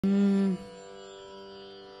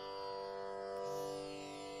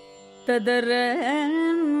ததர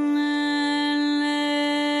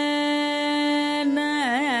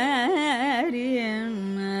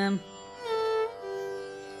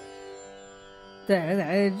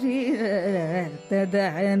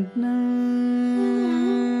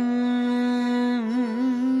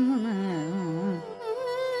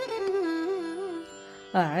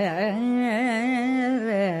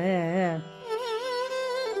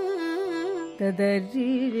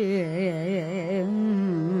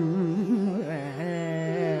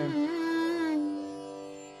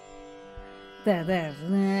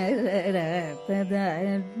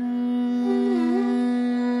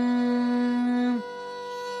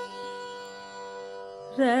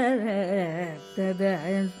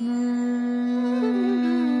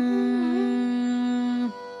da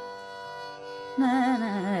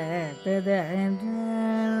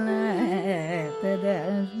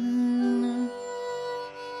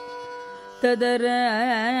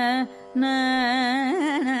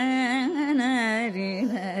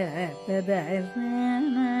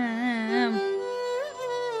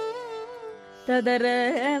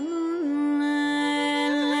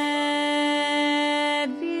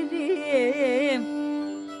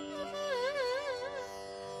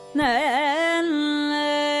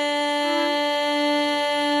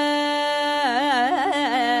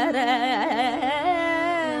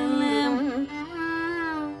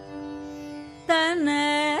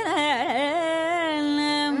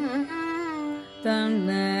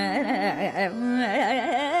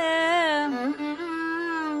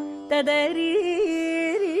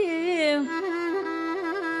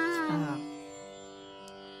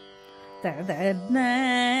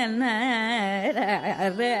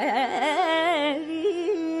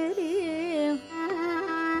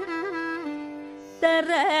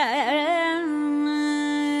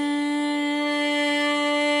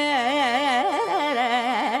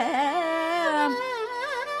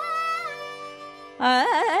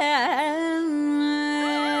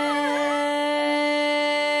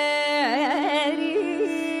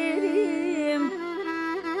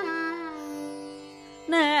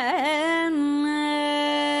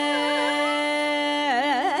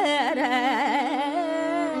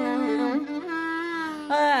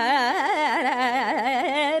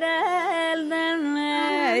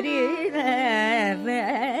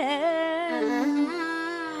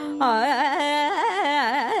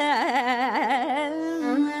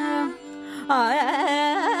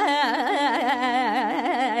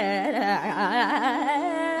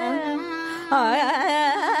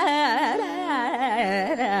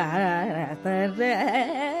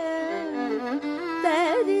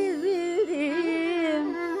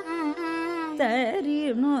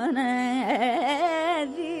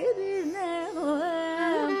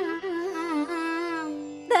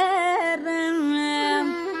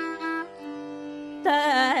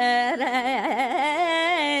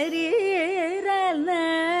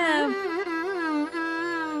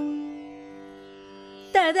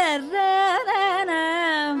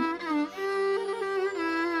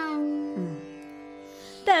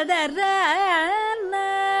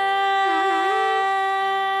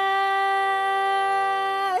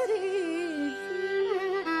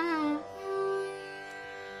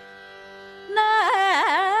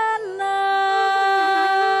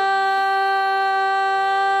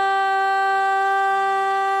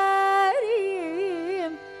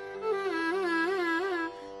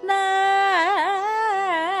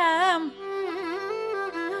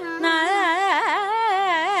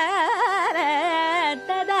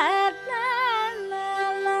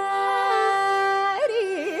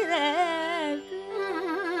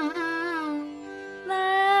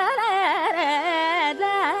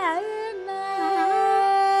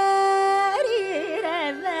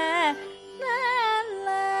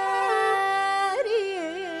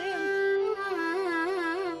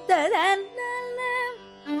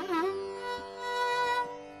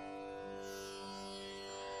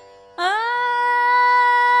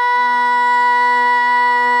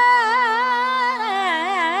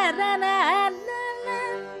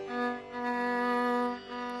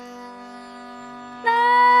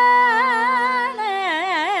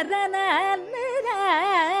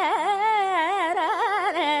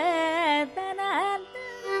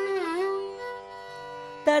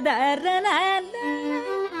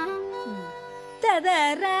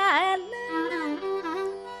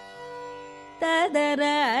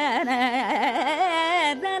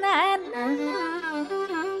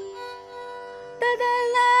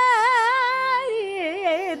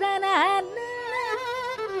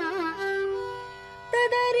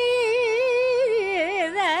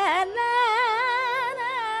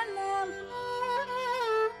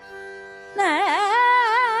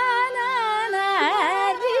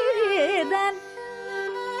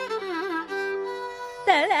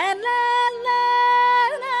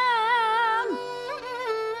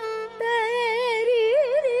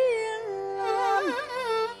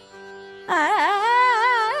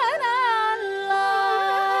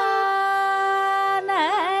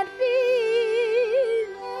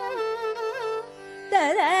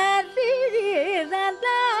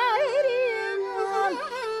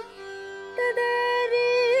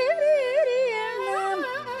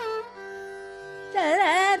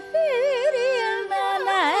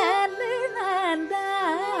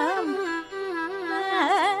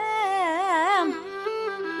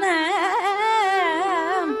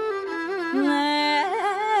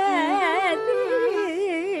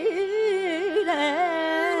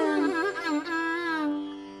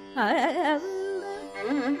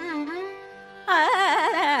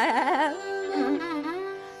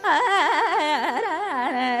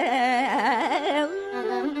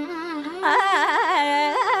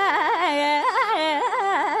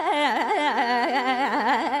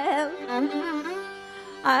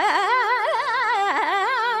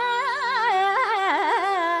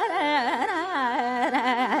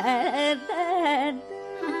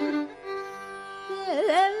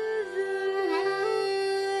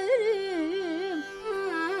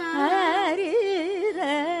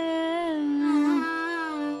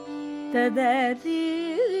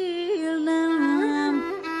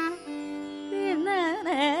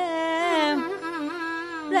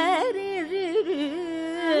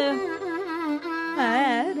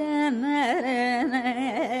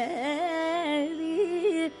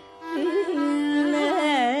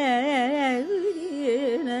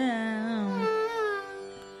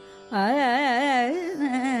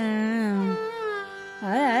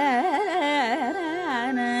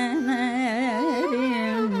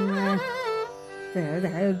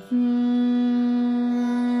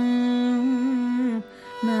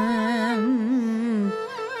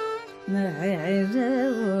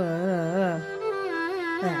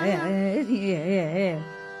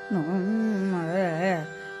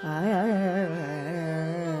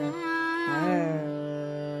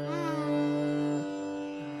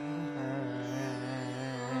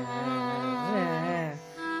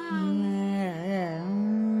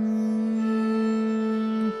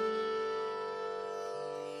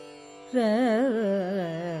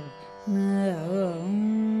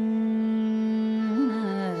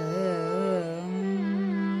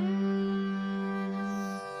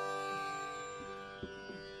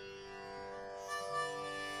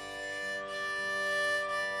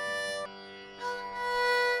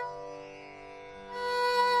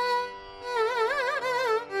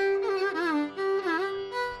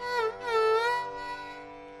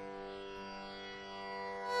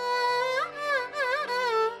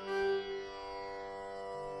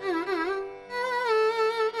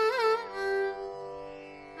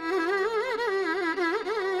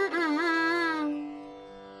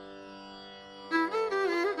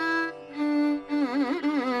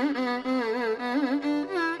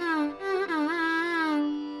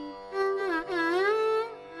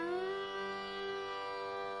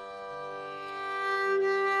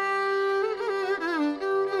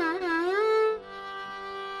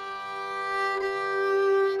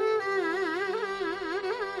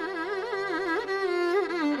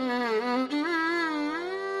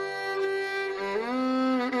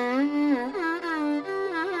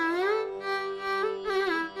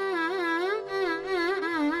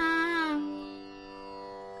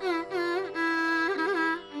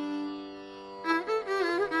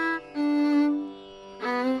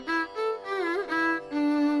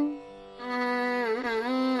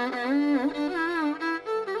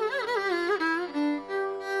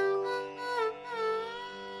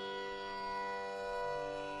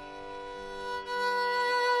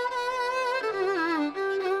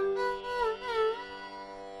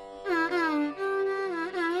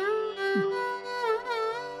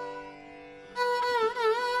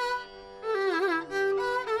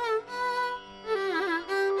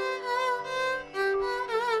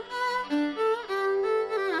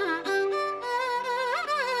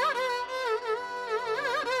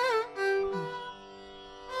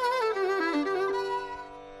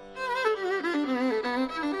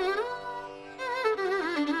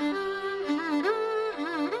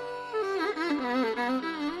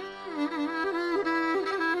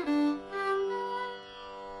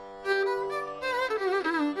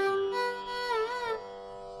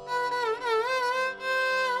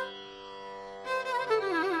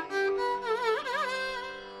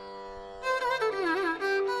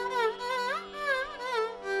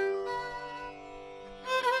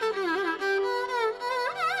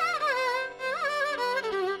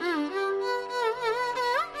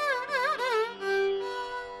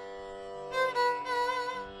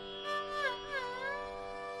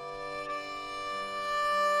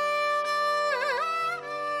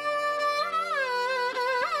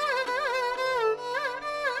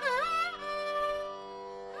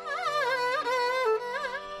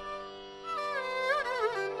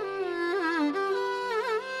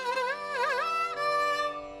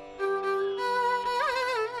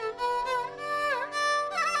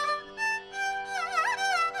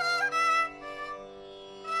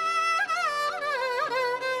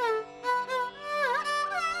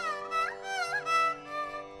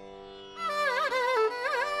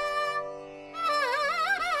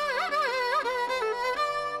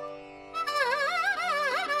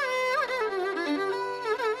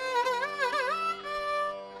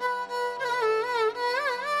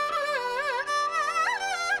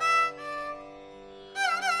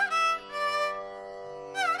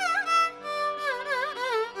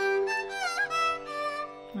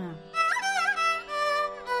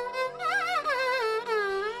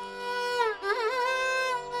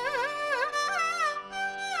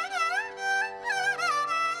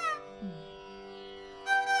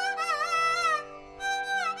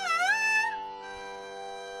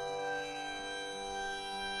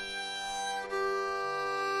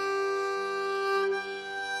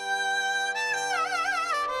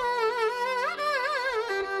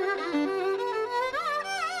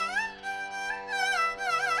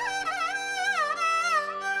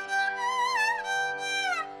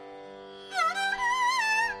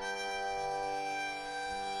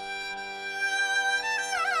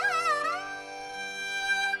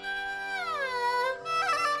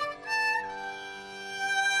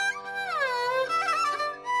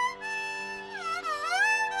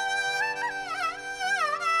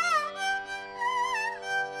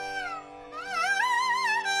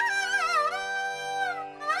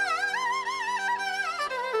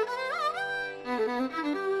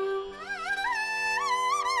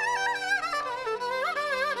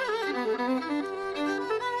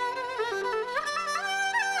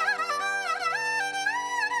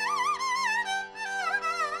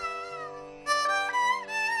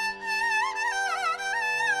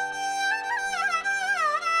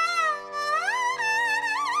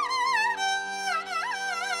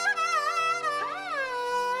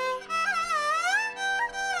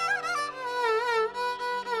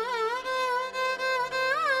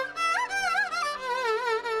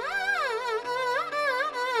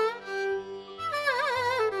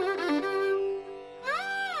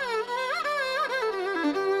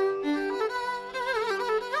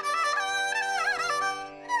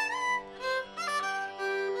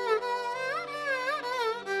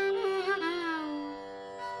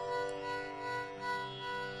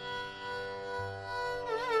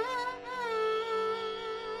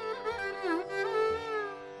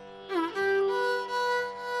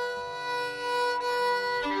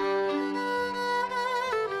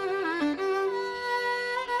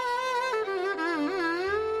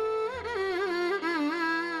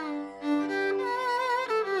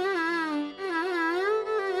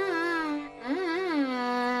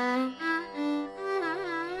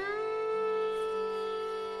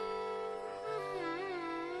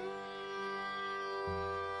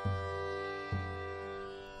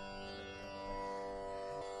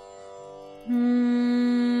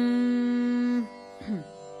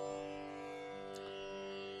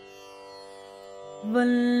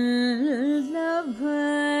vallabhA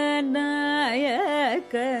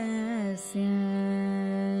nAyakasya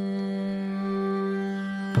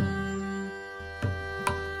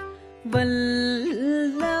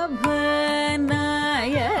vallabhA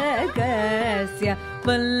nAyakasya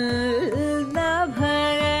vallabhA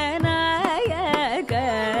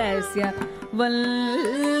nAyakasya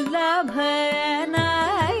vallabhA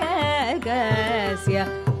nAyakasya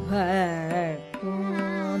bhaktO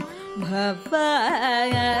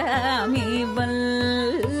bhavAmi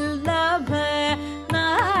vallabhA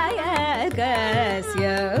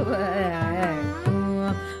nAyakasya bhaktO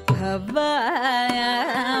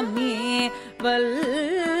bhavAmi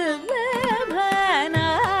vallabhA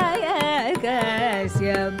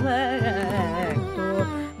nAyakasya bhaktO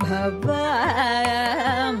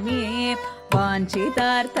bhavAmi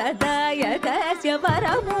vAnchitArtha dAyakasya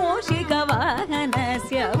vara mUshika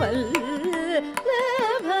vAhanasya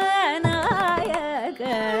vallabhA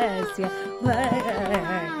nAyakasya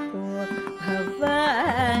bhaktO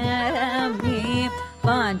bhavAmi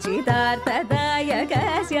vAnchitArtha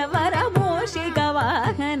dAyakasya vara mUshika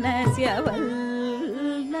vAhanasya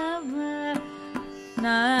vallabhA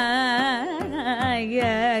nAyakasya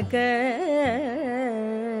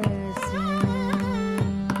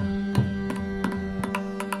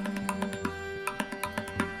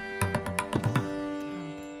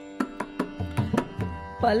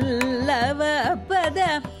pallava pada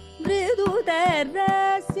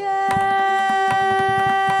mRdu-tarasya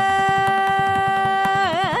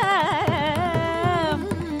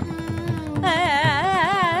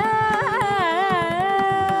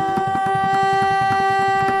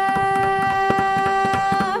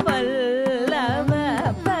pallava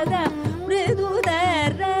pada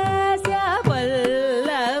mRdu-tarasya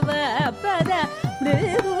pallava pada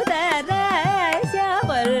mRdu-tarasya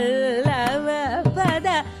pallava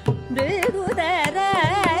pada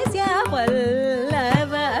mRdu-tarasya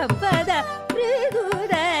pallava pada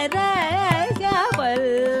mRdu-tarasya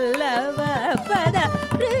pallava pada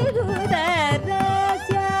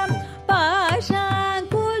mRdu-tarasya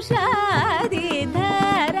pASAnkuSAdi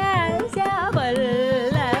dharasya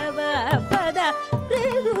pallava pada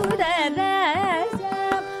mRdu-tarasya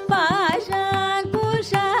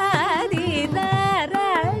pASAnkuSAdi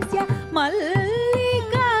dharasya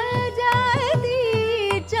mallikA jAtI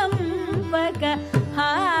campaka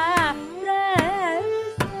hArasya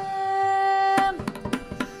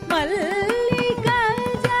mallikA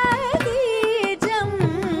jAtI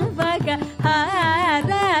campaka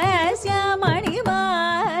hArasya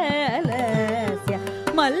manivalasya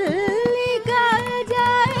mallikA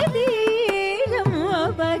jAtI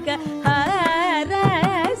campaka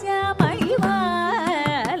hArasya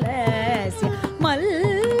manivalasya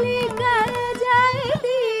mallikA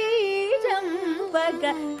jAtI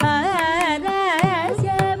campaka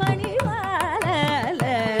hArasya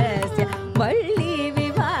manivalasya valli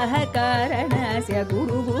vivaha caranasya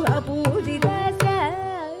guru guha poojitasya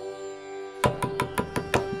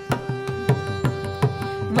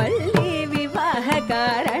valli vivaha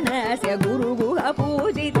caranasya guru guha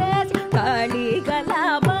poojitasya kali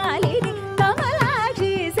kalapalini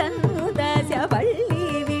kamalakshi sannutasya valli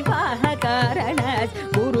vivaha caranasya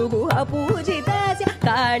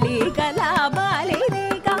काली कलाबालिनी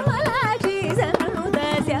Kamalakshi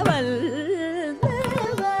सन्नुतस्य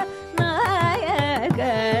Vallabh नायकस्य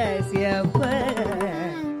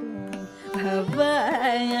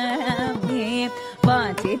bhavAmi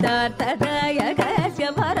वाञ्छितार्थ dAyakasya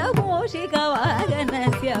वरमूषिका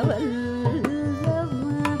वाहनस्य Vallabh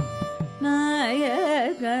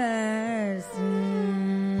नायकस्य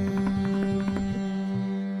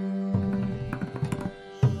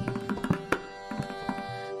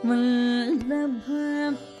Vallabh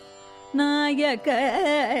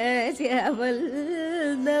नायकस्य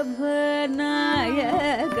Vallabh नायकस्य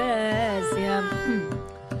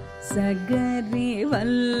सगरि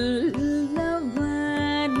Vallabh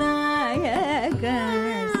नायकस्य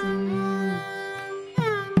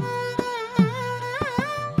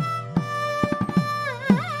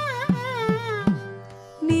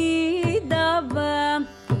नीदव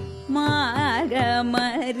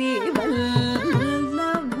मागमरि Vallabh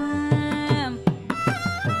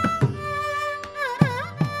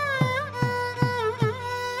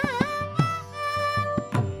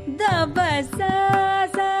दबस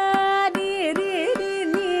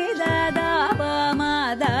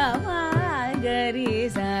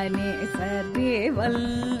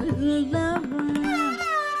Vallabh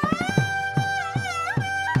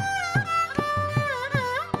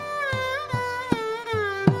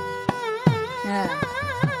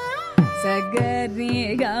सगरि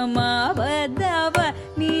गमा पदव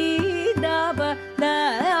नीदव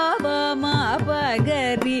दव मा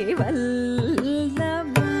पगरि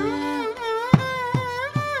वल्लभ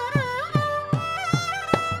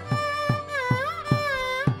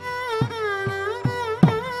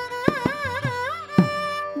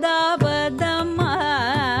दवदमा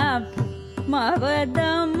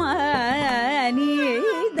मवदमा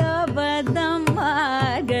नीदवदमा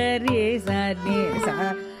गरि सनि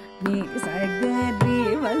सगरि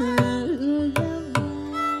वल्लभ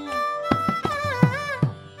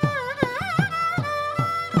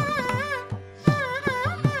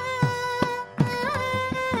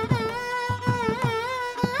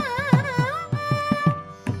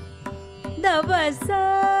दवस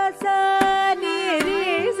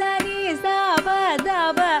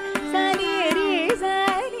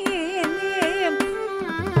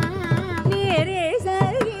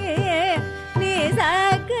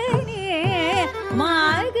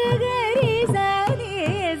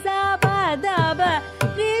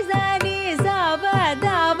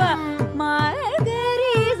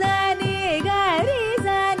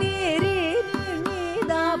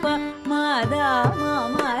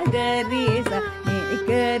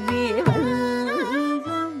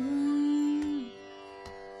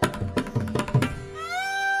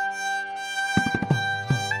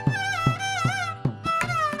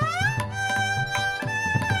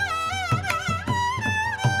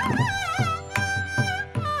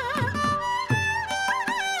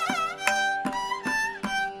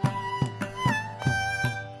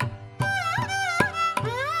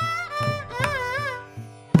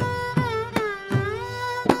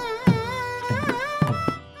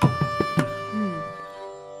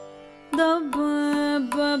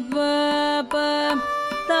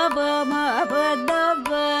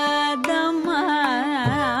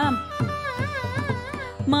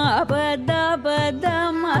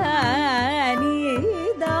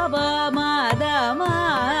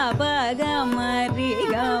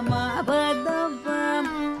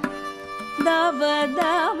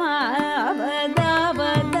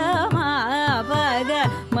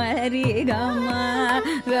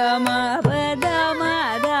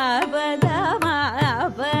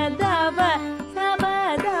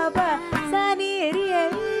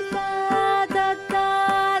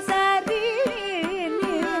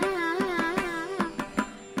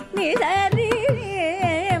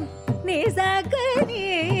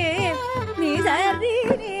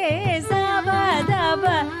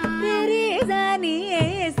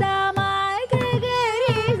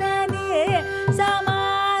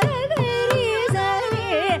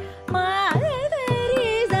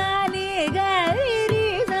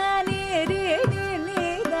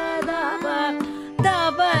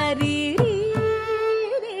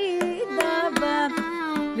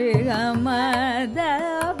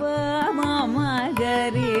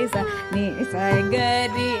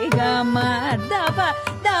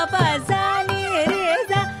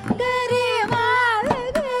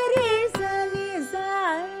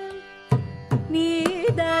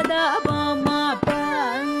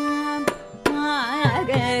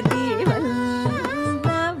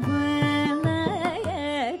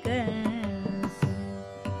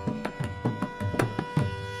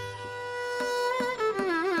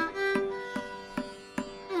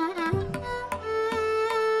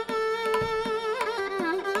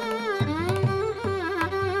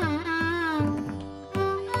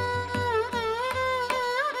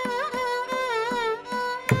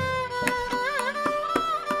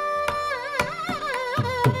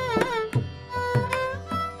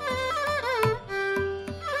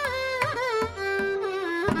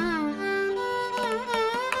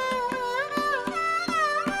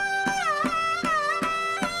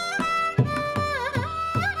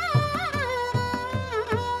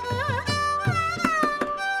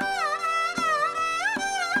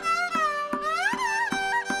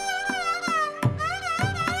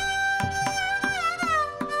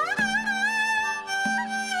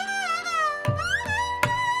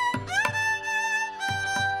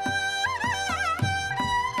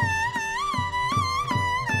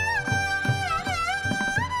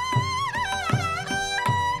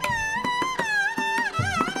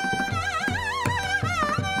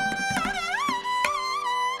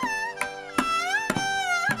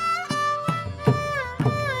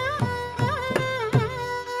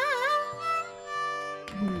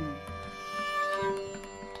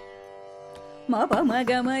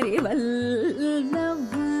மபமகமரி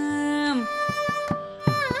வல்லபம்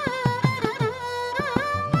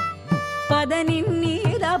பதனின்னி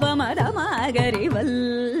தபமதமகரி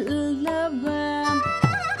வல்லபம்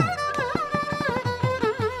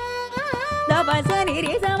தபசனி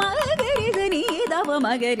ரிசமகரி சனி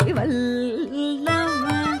தபமகரி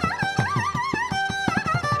வல்லபம்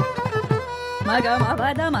மகம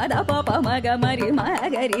பதமத பப மகமரி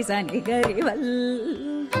மகரி சனி கரி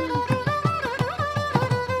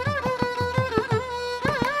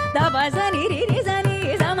தபசனி ரி சனி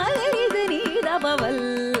சமகரி சனி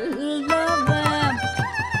தபவல்லபம்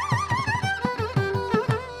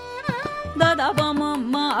ததபம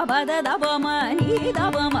பத தபம நீ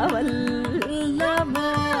தபம வல்லபம்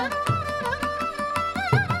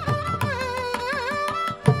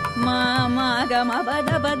மாமா கம பத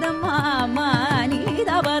பத மாமா நீ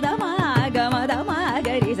தபத மாகம தம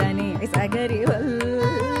கரி சனி சகரி வல்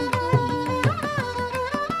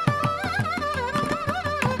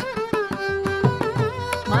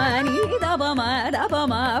மணி தபம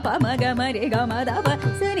தபம பமகமரி கம தப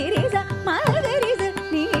சனி ரி ச மகரி ச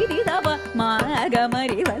நீ தப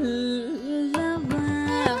மாகமரி வல்லபம்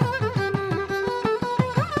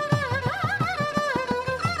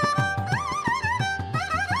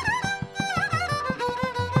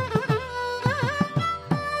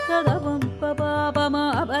ததபம் பபம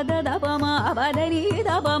பத தபம பதனி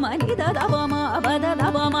தபம நி தபம பத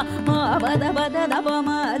தபம பத பத தபம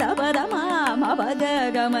தபதம மபத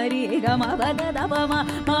கமரி கம பத தபம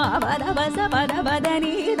பத பச பத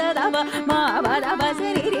பதனி தப பத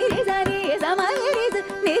பசனி ரி சனி சமகரி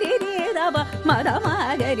நிரி ரி தப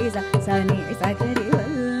மதமகரி சனி சகரி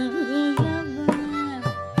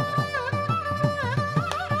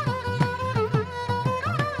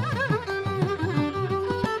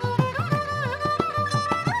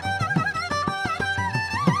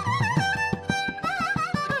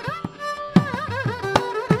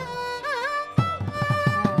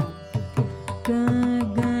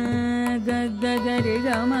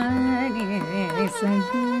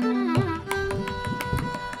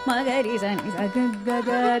மகரி சனி சக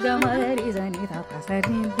மகரி சனி தப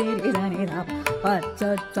சரி ரி சனி தப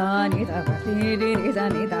பச்சனி தப ரி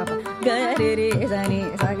சனி தப கரி ரி சனி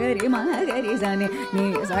சகரி மகரி சனி நீ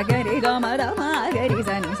சகரி கம தம கரி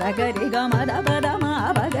சனி சகரி கம தப தம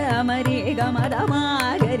பகமரி கம தம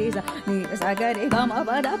கரி நீ சகரி கம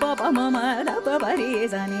பத பம தப பரி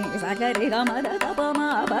சனி சகரி கம தப ம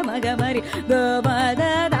பமகமரி கமத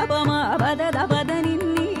தப ம பத தப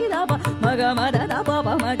நின்னி தப மகமத தப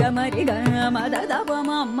மகமரி கமத தப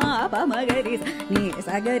ம பமகரி நீ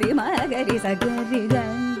சகரி மகரி சகரி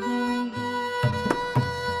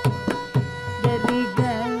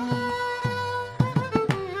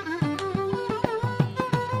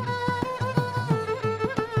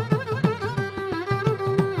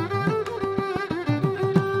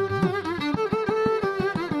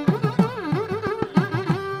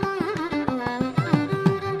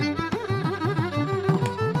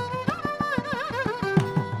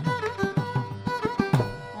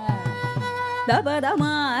தபதம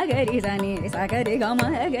கரி சனி சகரி கம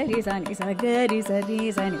கரி சனி சகரி சரி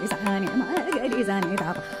சனி சனி மகரி சனி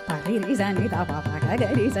தப பரி சனி தப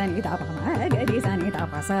பகரி சனி தப மகரி சனி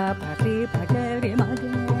தப ச பரி பகரி மக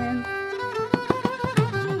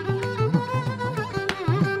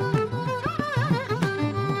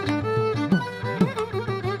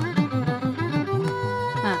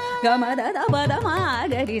gama da da ba da ma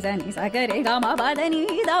ga ri sa ni sa ga re ga ma ba da ni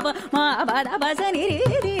da ba ma ba da ba sa ni ri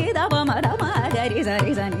ri da ba ma da ma ga ri sa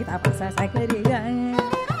ni da ba sa sa ga ri ga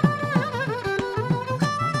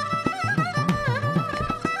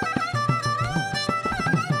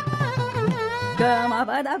ga ma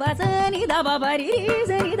ba da ba sa ni da ba ba ri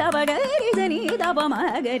sa ni da ba ga ri sa ni da ba ma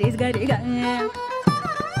ga ri ga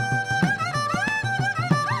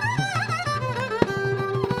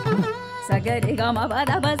Sagari gama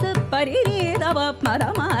bada bas pariri da ba mada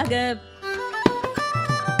maga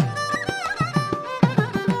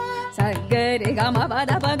Sagari gama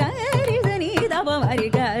bada bagari zani da ba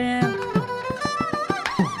mariga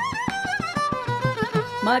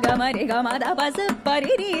Maga mari gama da bas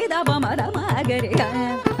pariri da ba mada magari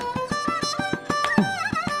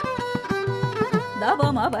Da ba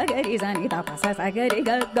ma bagari zani da ba sagari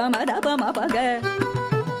gama da ba ma baga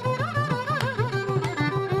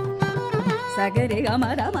Sagari gama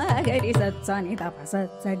da magari sat sani da pa sat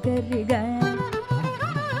sagari ga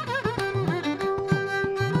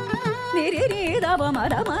ni ri ri da ba ma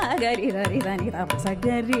da magari da ri sani da pa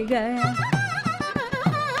sagari ga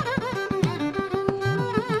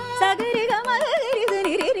sagari ga magari da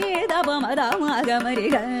ni ri ri da ba ma da magari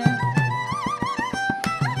ga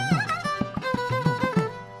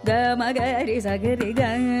magari sagari ga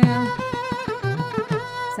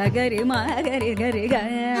sagari magari gari ga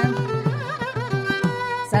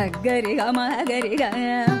sagari ga magari ga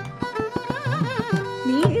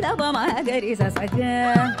nida ba magari sa saga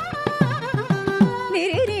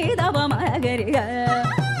niri da ba magari ga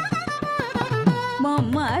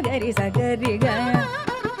mamma gari sagari ga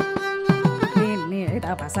ni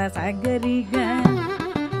da pa sa sagari ga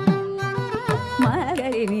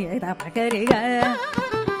magari ni da pa gari ga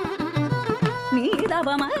ni da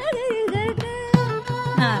ba magari ga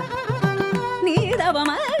ni da ba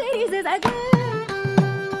magari sa saga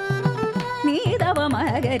ni da ba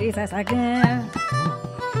magari sa saga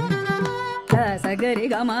sa sagari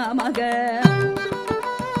ga ma ga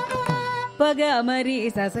pagамari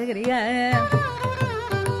sa sagari ga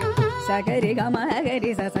sagari ga ma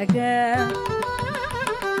gari sa saga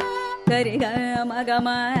gari ga ma ga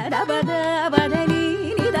ma da ba ni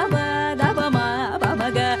ni da ba ma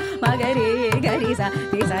ga ma gari gari sa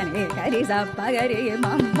ni gari sa pa gari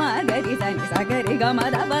mamma gari sa ni sa gari ga ma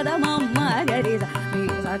da mamma gari sa ni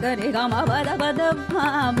sa gari ga ma ba da ma ba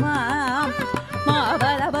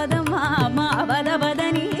da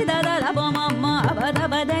ni da ba mamma ba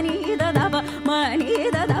da ni da ba ma ni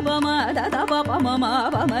da ba ma da ba ma ma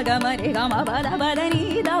ga ma ri ga ma ba da ni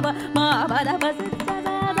da ba ma ba da ba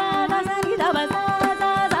sa ni da ba sa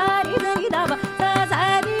ri da ni da ba sa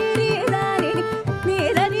ri ri da ni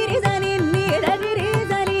da ni ri da ni da ni ri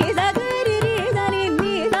da ni da ri ri da ni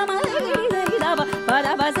da ma ri da ni da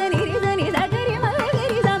ba sa ni ri da ni da ri ma ri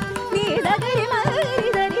da ni da ri ma ri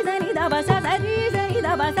da ni da ba sa ri da ni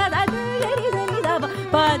da ba sa ri da ni da ba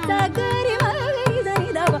sa ri ma ri da ni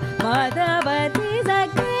da ba ma da ba ti sa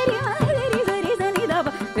ri ma ri da ni da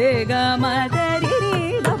ba ga ma da ri ri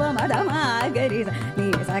da ba ma da ma gari sa ni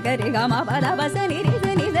sa gari ga ma ba da ba sa ni ri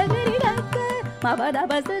da ni da gari da ma ba da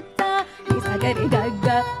ba sa ni sa gari ga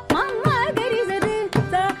ma ma gari sa ni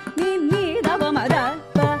da ba ma da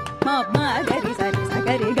ba ma gari sa ni sa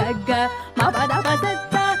gari ga ma ba da ba sa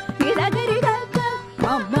ni da gari ga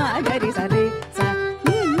ma ma gari sa ni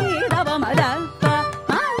da ba ma da ba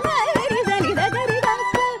ma gari sa ni da gari ga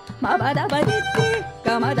ma ba da ba di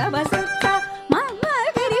ga ma da ba sa ma ma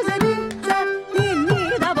gari sa ni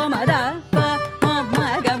da ba ma da ba ma ma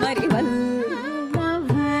ga ma ri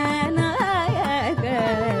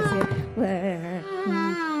vAhanasya bhaVAmi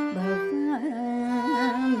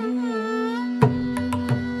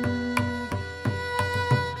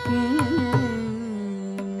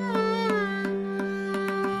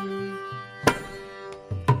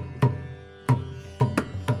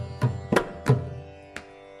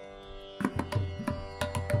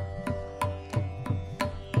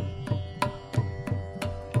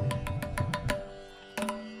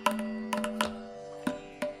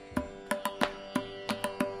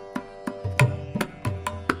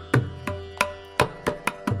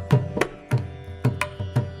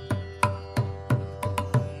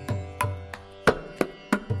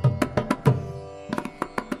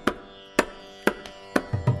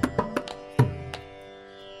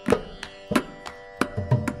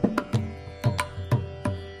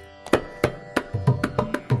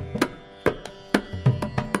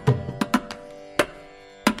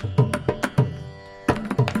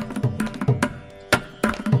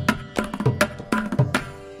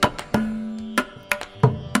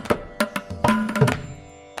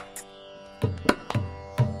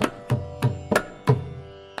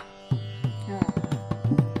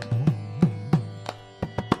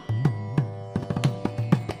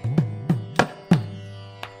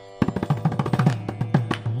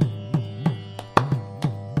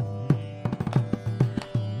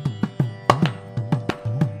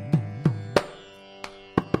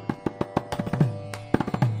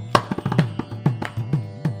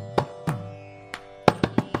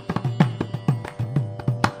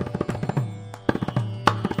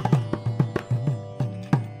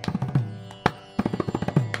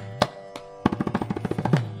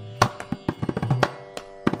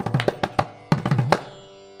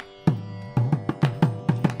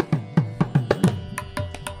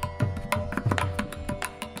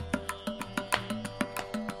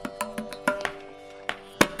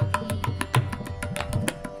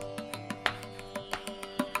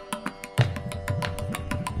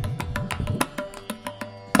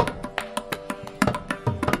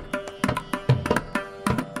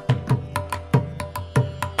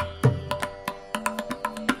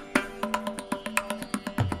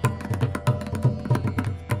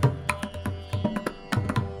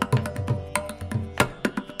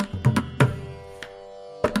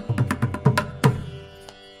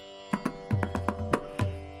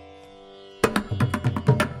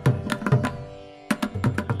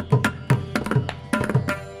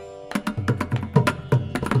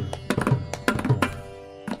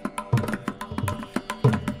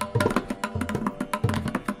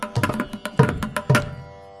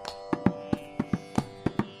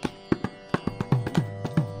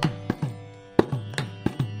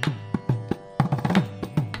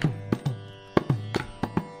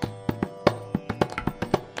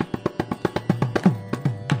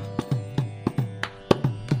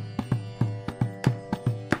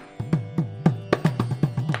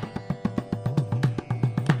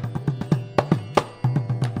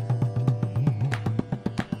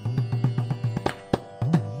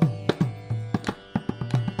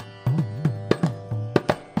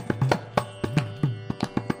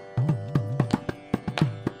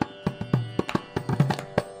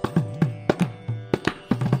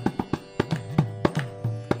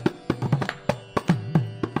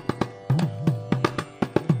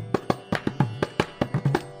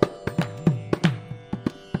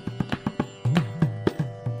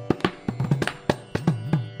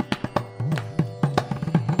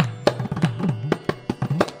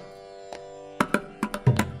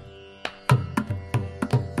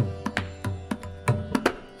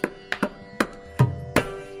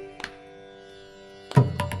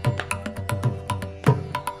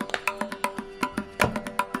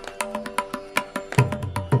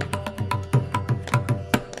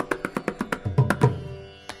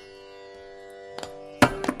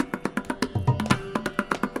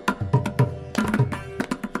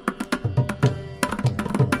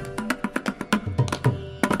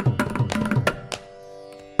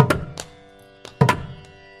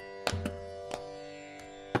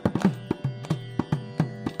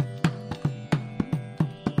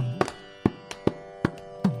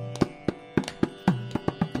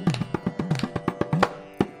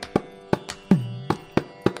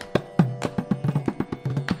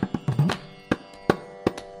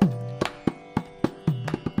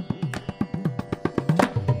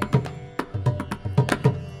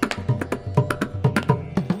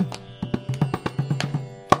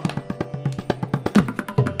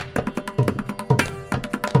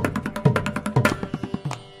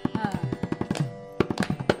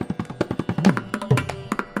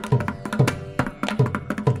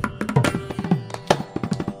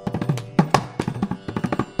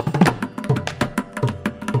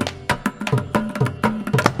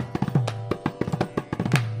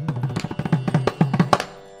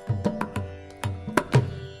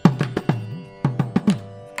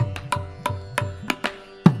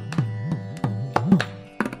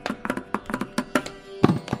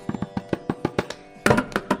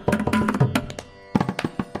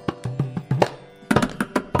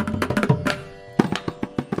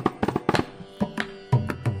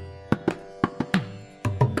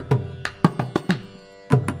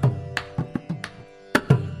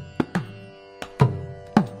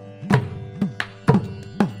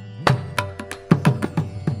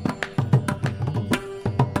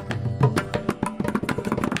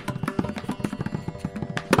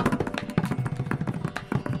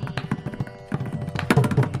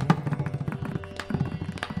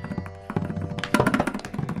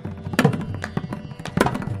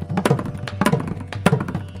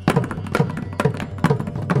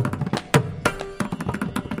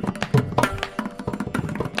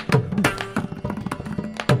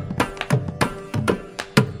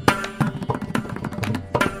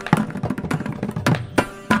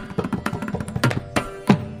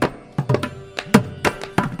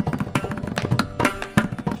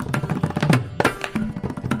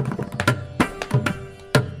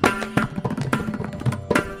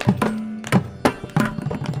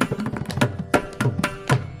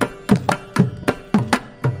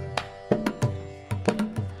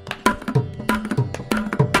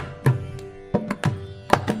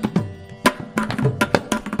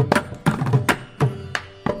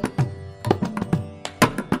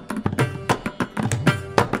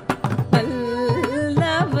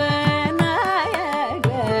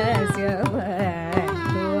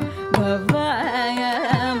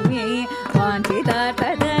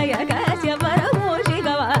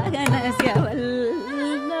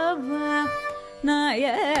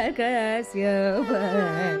nAyakasya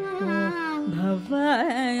bhaktO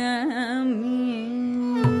bhavAmi